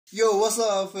Yo, what's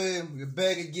up, fam? We're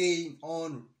back again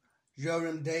on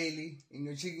GRM Daily, and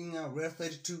you're checking out Red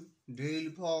 32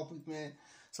 Daily Topic, man.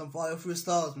 Some fire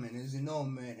freestyles, man, as you know,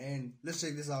 man. And let's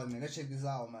check this out, man. The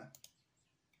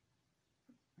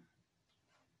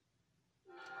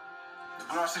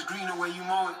grass is greener where you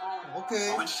mow it. Okay.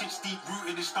 But when shit's deep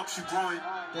rooted, it stops you growing.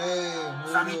 Damn,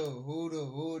 hold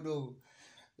up.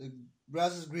 The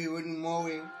grass is green when you mow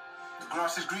it. The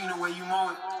grass is greener where you mow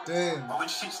it. Damn. But when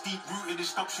shit's deep rooted, it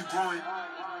stops you growing.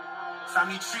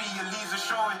 Family tree, your leaves are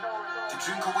showing. To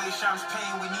drink away Sham's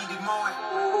pain, we needed more.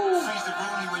 Freeze the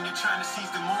rolling when you're trying to seize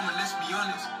the moment, let's be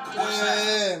honest.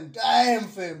 Damn,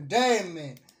 fam. Damn,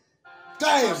 man.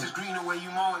 Damn. The grass is greener where you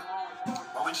mow it.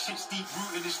 But when shit's deep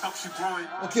rooted, it stops you growing.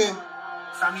 Okay.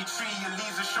 Family tree, your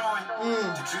leaves are showing.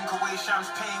 To drink away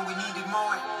Sham's pain, we needed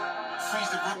more.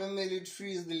 Freeze the family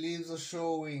trees, the leaves are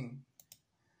showing.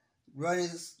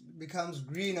 Grass becomes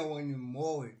greener when you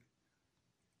mow it.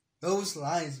 Those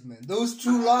lines, man. Those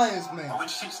two lines, man. But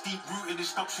when shit's deep rooted, it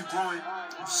stops you growing.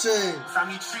 Shit.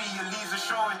 Family tree, your leaves are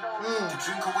showing. To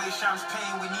drink away Sham's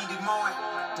pain, we needed more.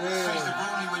 Freeze the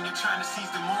rolling when you're trying to seize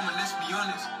the moment, let's be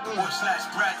honest. The watch light's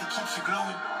bright, it keeps you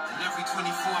glowing. And every 24,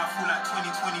 I feel like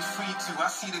 2023 too. I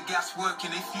see the gas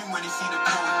working, they fume when they see the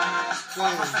glowing.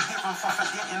 Fuck for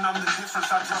forgetting, I'm the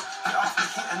difference. I drop it after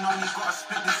hitting, only got a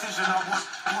split decision. I want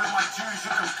all of my dues,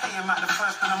 you can pay them at the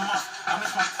first of the month. I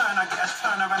miss my turn, I get a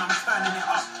turner and I'm turning it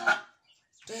up.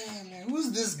 Damn, man,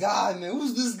 who's this guy,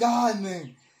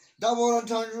 man? Double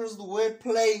entendres, the word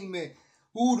playing, man.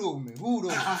 Hoodoo.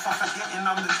 For forgetting,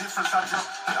 I'm the difference. I drop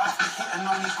it after hitting,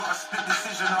 only got a split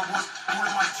decision. I want all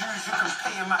of my dues, you can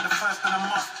pay them at the first of the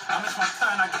month. I miss my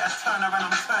turn, I get a turner and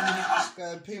I'm turning it up.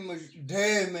 Gotta pay my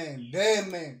damn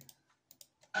man.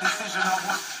 Decision, I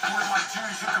want all of my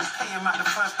dues, you can pay them at the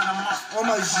first of the month. All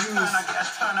my dues. I get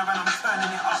a turner and I'm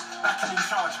turning it up. Backing in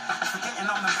charge.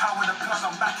 Forgetting I'm the power, the plug,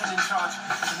 I'm backing in charge.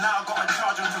 So now I got a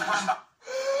charge on to run back.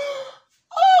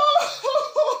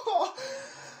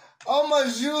 All my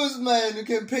dues, man, you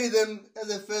can pay them at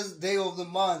the first day of the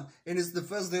month. And it's the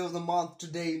first day of the month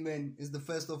today, man. It's the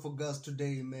 1st of August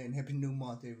today, man. Happy New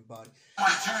Month, everybody. My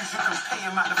dues, you can pay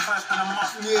them at the first of the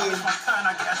month. Yeah. It's my turn,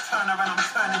 I get a turner and I'm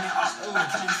turning it up.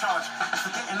 Backing in charge.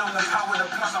 Forgetting I'm the power, the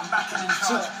plug, I'm backing in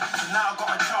charge. So now I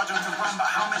got a charge on to run, but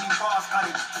how many bars got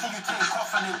it? See you take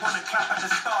off and they want to clap at the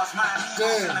stars. My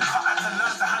amigos in the cut had to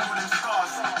learn to handle them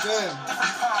scars. Damn.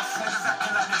 Different paths, niggas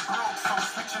acting like they're broke, so I'm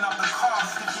switching up the cars.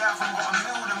 If you haven't got a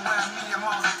mill, then we're a million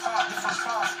miles apart, different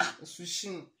class.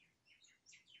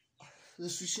 The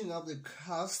switching up the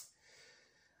cast.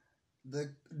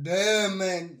 Damn,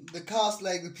 man. The cast,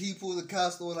 like the people, the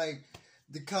cast, or like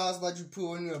the cast that you put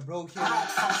when you're broke. So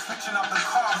I'm switching up the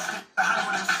cars, to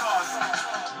handle them scars.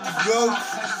 Broke.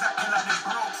 Niggas acting like they're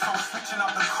broke, so I'm switching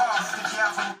up the cars. If you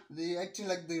haven't. They acting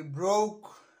like they're broke,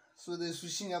 so they're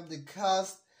switching up the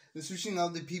cast. They're switching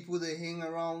up the people they hang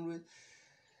around with.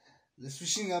 They're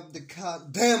switching up the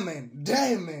cast. Damn, man.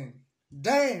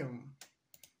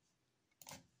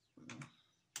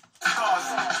 Scars,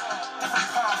 different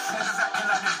paths, niggas acting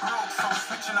like they're broke, so I'm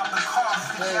switching up the cars.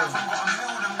 If you haven't got a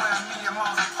mill, then we're a million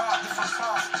miles apart, different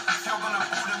class. If you're gonna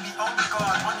pull them, the older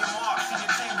guard. On your marks, in your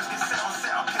chambers, get set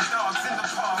up your dogs in the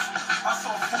past. I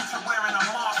saw Future wearing a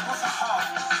mask, what's a half?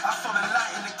 I saw the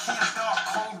light in the key of dark,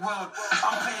 cold world.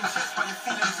 I'm playing chess, but you're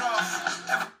feeling drafts.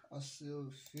 I saw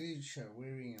Future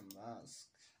wearing a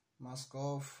mask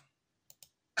off.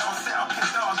 I'll set up your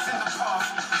dogs in the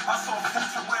past. I saw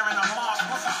Future wearing a mask,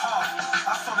 what's a half?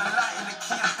 I saw the light in the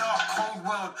key of dark, cold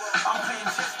world. I'm playing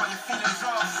chess, but you're feeling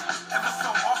drafts. Ever so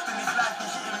often his life be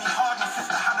hitting me hard. My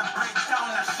sister had a breakdown,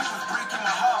 that shit was breaking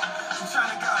my heart. I'm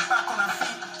trying to get her back on her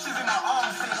feet. She's in my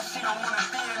arms saying she don't want to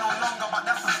be here no longer, but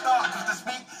that's a start. Cause to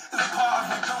speak is a part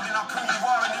of rebuilding up who you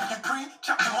are. And if you pre,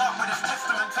 chapter mark with his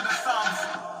testament to the Psalms.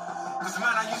 Cause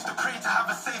man, I used to pray to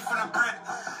have a safe full of bread.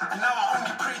 And now I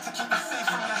only pray to keep it safe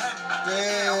from your head.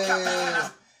 Yeah.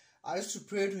 I used to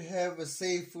pray to have a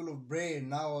safe full of bread.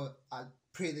 Now I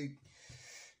pray that.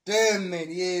 Damn,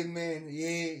 man.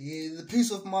 Yeah. The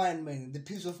peace of mind, man.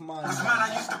 Cause man,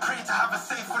 I used to pray to have a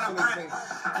safe full of bread.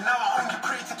 And now I only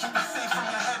pray to keep it safe from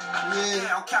your head.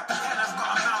 Yeah, El Capitana's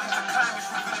got a mountain to climb, it's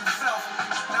revealed himself.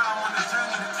 Now I'm on the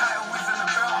journey, the title is in the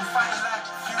belt. I'm fighting like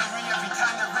Fury every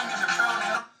time they're ringing the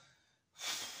bell.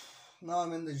 Now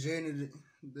I'm in the journey,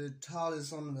 the towel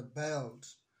is on the belt.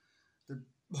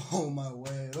 Oh my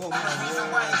word.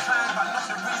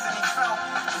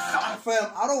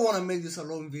 Fam, I don't want to make this a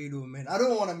long video, man.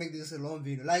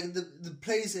 Like, the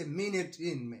place a minute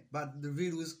in, man. But the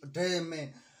video is, damn,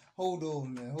 man. Hold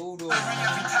on, man.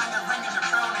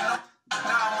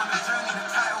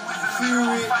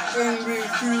 Fury, angry,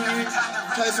 Fury.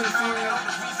 Tyson Fury.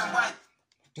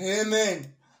 Damn,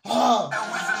 man. Ah.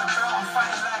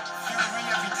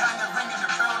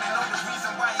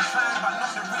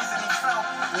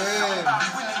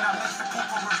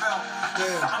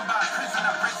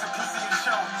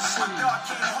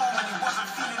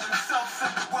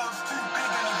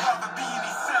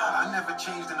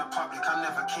 Changed in the public, I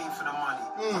never came for the money.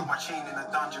 Put my chain in a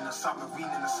dungeon, a submarine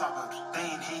in the suburbs. They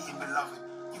ain't hating, beloved.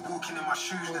 You walking in my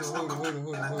shoes, then stop in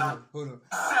a dungeon.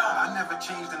 I never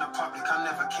changed in the public, I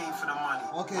never came for the money.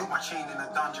 Put my chain in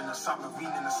a dungeon, a submarine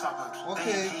in the suburbs.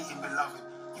 They ain't hating, beloved.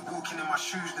 You walking in my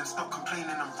shoes, then stop complaining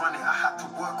and run it. I had to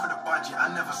work with a budget, I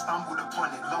never stumbled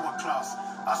upon it. Lower class,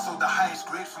 I sold the highest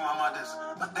grade for my mothers.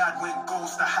 My dad went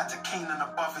ghost, I had to cane and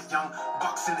above it. Young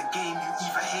bucks in the game, you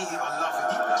either hate it or love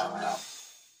it.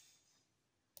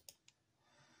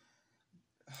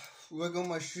 Work on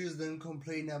my shoes, then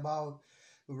complain about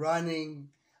running.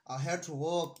 I had to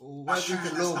walk or work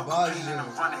with a low budget.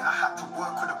 I had to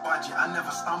work with a budget. I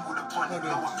never stumbled upon it.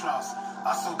 Lower class.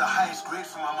 I sold the highest grade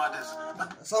for my mothers.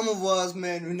 Some of us,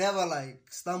 man, we never like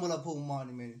stumble upon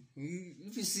money, man.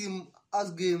 If you see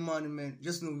us getting money, man,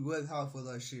 just know we work hard for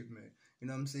that shit, man. You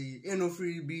know what I'm saying? Ain't no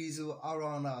freebies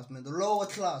around us, man. The lower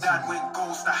class. Dad went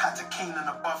ghost. I had to cane and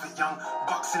above it. Young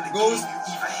bucks in the game. You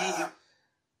either hate it.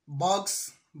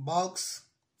 Bucks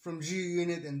from G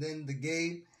Unit, and then the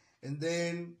game, and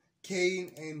then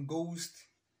Kane and Ghost.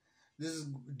 This is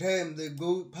damn the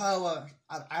Ghost Power.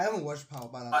 I haven't watched Power,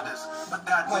 but Power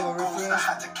reference. I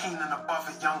had to Kane and above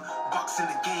it. Young bucks in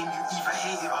the game. You either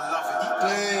hate it or love it.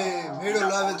 Damn, hate or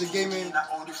love it. The game in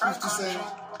 50 Cent.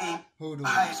 Hold on.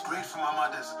 Highest grade for my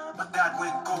mothers. My dad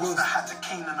went ghost. I had to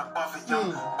cane and above it.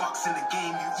 Young bucks in the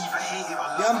game. You either hate it or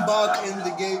love it. Young buck in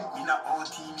the game. Me not old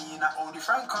team, me not old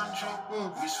different country.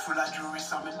 Wish full of jewelry,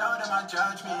 some me know them a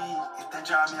judge me. If they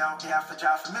drive me out, they have to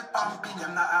drive for me pumping.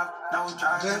 Them not out, now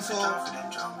drive them for drive for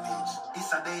them drum beats.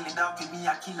 This a daily Duppy, me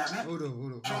a killer me. Hold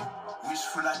on. Wish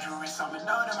full of jewelry, some me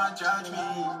know them a judge me.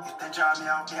 If they drive me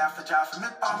out, they have to drive for me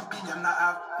pumping. Them not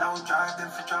out, now drive them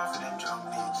for drive for them drum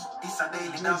beats. This a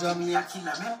daily Duppy, me a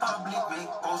killer me public. Make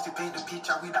post to paint the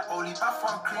picture with the only for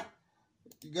cream.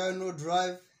 You got no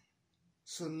drive,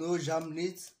 so no jam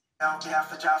needs. Now we have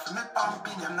to drive for me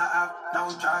pumping, them not out. Now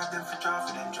drive them for drive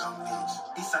for them drum beats.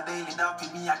 This a daily Duppy,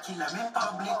 me a killer me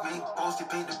public. Make post to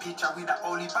paint the picture with the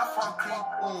only for cream.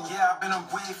 Yeah, I've been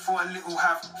away for a little,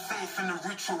 have faith in the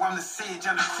ritual. I'm the sage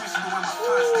and the crystal. When my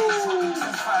first days up in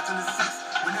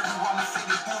 2006. When everyone would say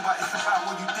they do, but it's about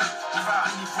what you did. Without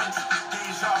any friends,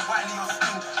 deja, Wiley or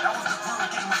Sting. That was the real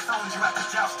Game of Thrones. You had to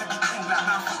joust to be king. Like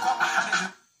man, forgot I had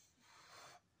it.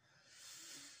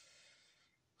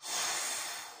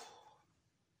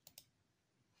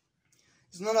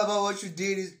 It's not about what you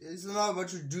did. It's not about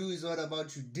what you do. It's not about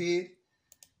what you did.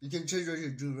 You can change what you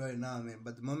do right now, man.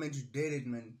 But the moment you did it,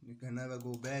 man, you can never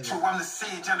go back. So I'm the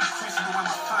sage and the crystal. When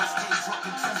my first day dropped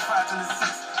in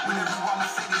 2006. When everyone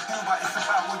would say they do, but it's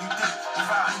about what you did.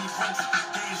 Without any friends,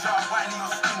 deja, Wiley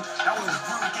or Sting. That was the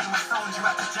real Game of Thrones. You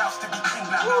had to joust to be king.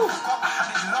 Like man, forgot I had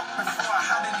it locked before I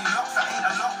had any locks. I ate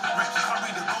a lot. Wretch curry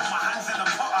the gold, my hands in the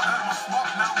pot. I heard my smoke.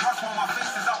 Now rush when my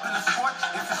face is up in the squad.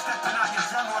 If you're stepping out your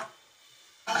drum,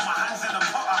 my hands in the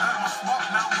pot, I heard my smoke.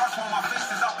 Now rush when my face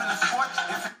is up in the squad.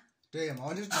 Damn,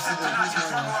 I wanted to see that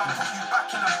this one. I put you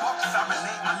back in a box. I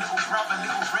relate my little brother,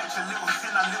 little Wretch, a little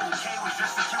sin, a little K. Was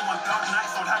dressed to kill on dark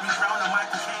nights on Harry Brown and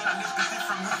Michael Caine. I lived a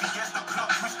different movie, guess the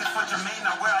plot twisted for Jermaine.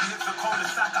 Now where I live, the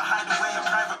cul-de-sac, I hide away a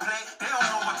private play. They don't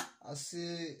know what I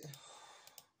see.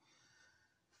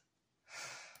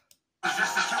 Was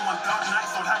dressed to kill on dark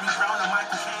nights on Harry Brown and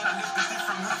Michael Caine. I lived a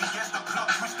different movie, guess the plot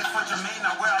twisted for Jermaine.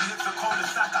 Now where I live, the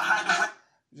cul-de-sac, I hide away.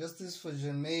 Justice for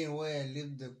Jermaine, where I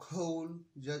live the Cole,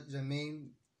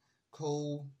 Jermaine,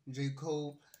 Cole, J.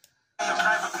 Cole. A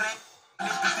private play.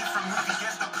 Lived a different movie,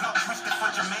 guess the plot twisted for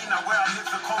Jermaine. Now where I live,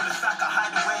 the cul-de-sac, I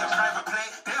hide away a private play.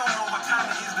 They don't know what time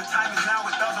it is, the time is now,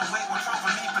 it doesn't wait. Watch over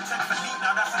me, protect the lead,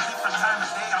 now that's a different time of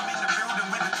day. I'm in the building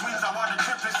with the twins, I want the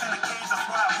triplets in the cage. That's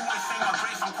why I always say my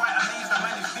grace, I'm quite amazed. The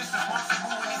man is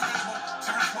responsible when he's able to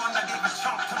respond. I gave a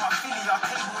chunk to my Philly, our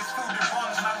table is filled with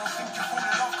bonds. Man, don't think you fall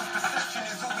in love, cause perception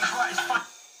is all we got, it's fun.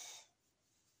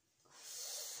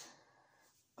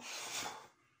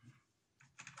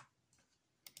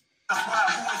 That's why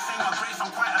I always say my grace,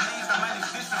 I'm quite amazed. The man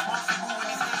is responsible when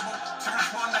he's able to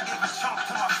respond. I gave a chunk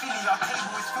to my Philly, our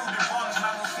table is filled with bonds.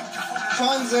 Man, don't think you fall in love.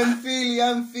 Tons and Philly,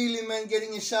 I'm feeling, man,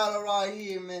 getting a shout out right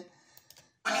here, man.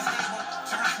 When he's able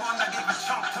to respond, I gave a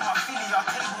chunk to my Philly, our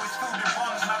table is filled with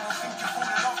bonds. Man, don't think you fall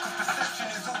in love, cause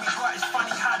perception is all we got. It's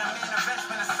funny how the main event's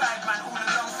been a side man all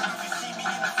along. So if you see me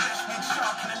in the flesh, big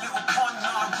shark in a little pond.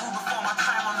 Now I grew before my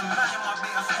time, I'm the man in my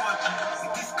beta squad.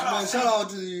 man, shout out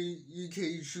to the UK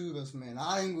YouTubers, man.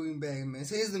 I ain't going back, man.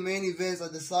 Here's the main events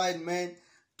at the side, man.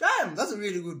 Damn, that's a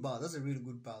really good battle. That's a really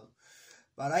good battle.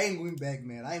 But I ain't going back,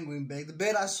 man. I ain't going back. The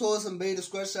bet I saw some beta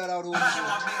squad shout out over here.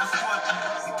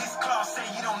 This class say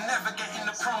you don't never get in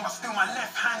the prom, but still my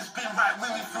left hand's been right with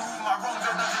me through my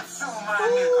wrongs.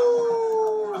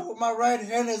 Ooh, my right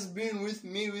hand has been with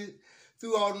me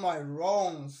throughout my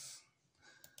wrongs.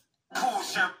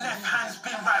 Left hand's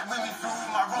been right with me through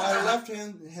my wrongs. My left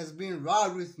hand has been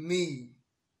right with me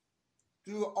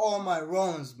through all my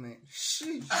wrongs, man.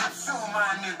 Sheesh. My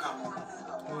nigga.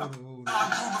 I'm through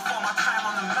before my time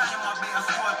on the mat in my beta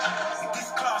squad. This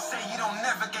class say you don't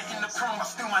never get in the prom, but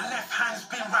still my left hand's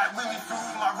been right with me through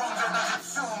my wrongs.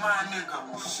 My nigga.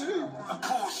 A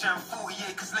Porsche and 40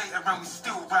 acres later and we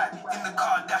still right. In the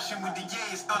car dashing with the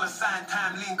years, $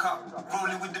 time link up.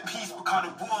 Rolling with the peace because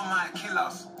the war might kill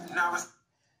us. Now it's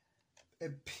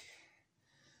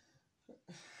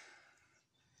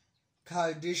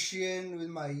Kardashian with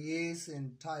my yes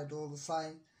and title the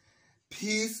sign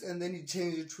peace, and then he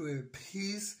changed it to a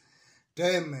peace.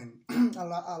 Damn, man.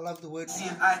 I love the word.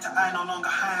 Seeing eye to eye, no longer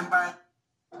high and by.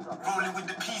 Rolling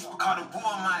with the peace because the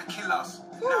war might kill us.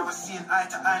 Now we're seeing eye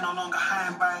to eye, no longer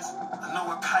high and buys. I know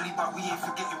we're pally, but we ain't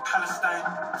forgetting Palestine.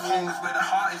 Home is where the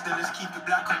heart is, then let's keep it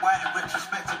black and white. In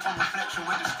retrospect upon reflection,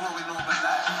 we're just growing over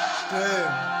life. Damn.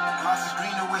 The grass is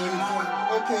greener when you mow it.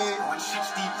 Okay. When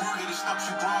shit's deep rooted, it stops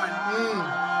you growing.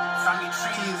 Family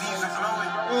tree, leaves are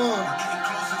glowing. You're getting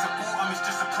closer to autumn, it's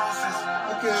just a process.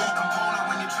 Okay. Key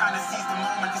component when you're trying to seize the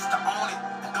moment is to own it.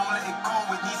 And don't let it go,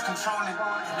 it needs controlling.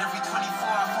 And every 24,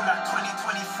 I feel like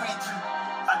 2023 too.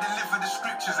 I deliver the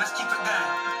scriptures, let's keep it going.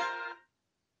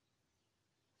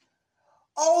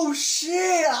 Oh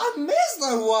shit, I missed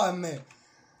that one, man.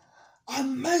 I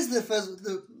missed the first.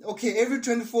 Okay, every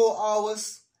 24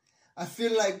 hours, I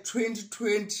feel like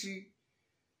 2020,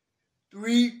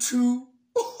 3, 2.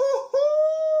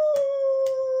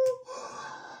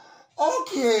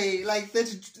 Okay, like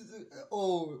 32.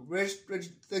 Oh, Wretch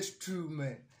 32,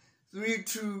 man. 3,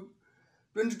 2.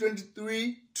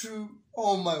 2023, 2.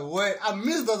 Oh my word, I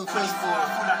missed that the first four. I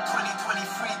feel like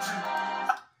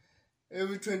 2023 too.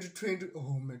 Every 2020,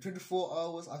 oh man, 24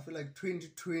 hours, I feel like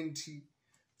 2020,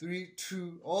 3,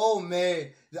 2. Oh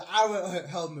man, the hour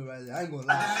helped me right there. I ain't gonna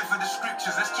lie. I deliver the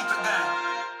scriptures, let's keep it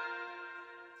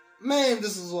going. Man,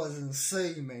 this is what's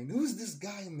insane, man. Who's this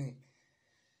guy, man?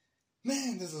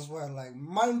 Man, this is what, like,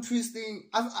 mind twisting.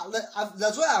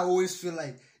 That's why I always feel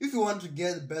like, if you want to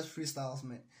get the best freestyles,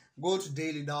 man, go to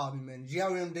Daily Duppy, man.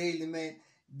 GRM Daily, man.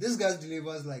 This guy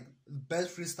delivers, like, the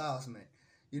best freestyles, man.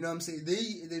 You know what I'm saying?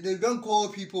 They don't call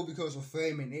people because of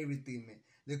fame and everything, man.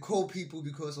 They call people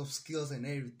because of skills and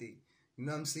everything. You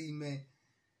know what I'm saying, man?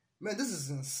 Man, this is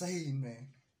insane, man.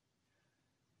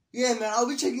 Yeah, man, I'll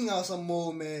be checking out some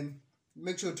more, man.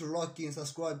 Make sure to lock in,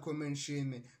 subscribe, comment, share,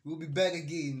 man. We'll be back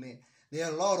again, man. There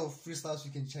are a lot of freestyles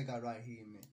you can check out right here, man.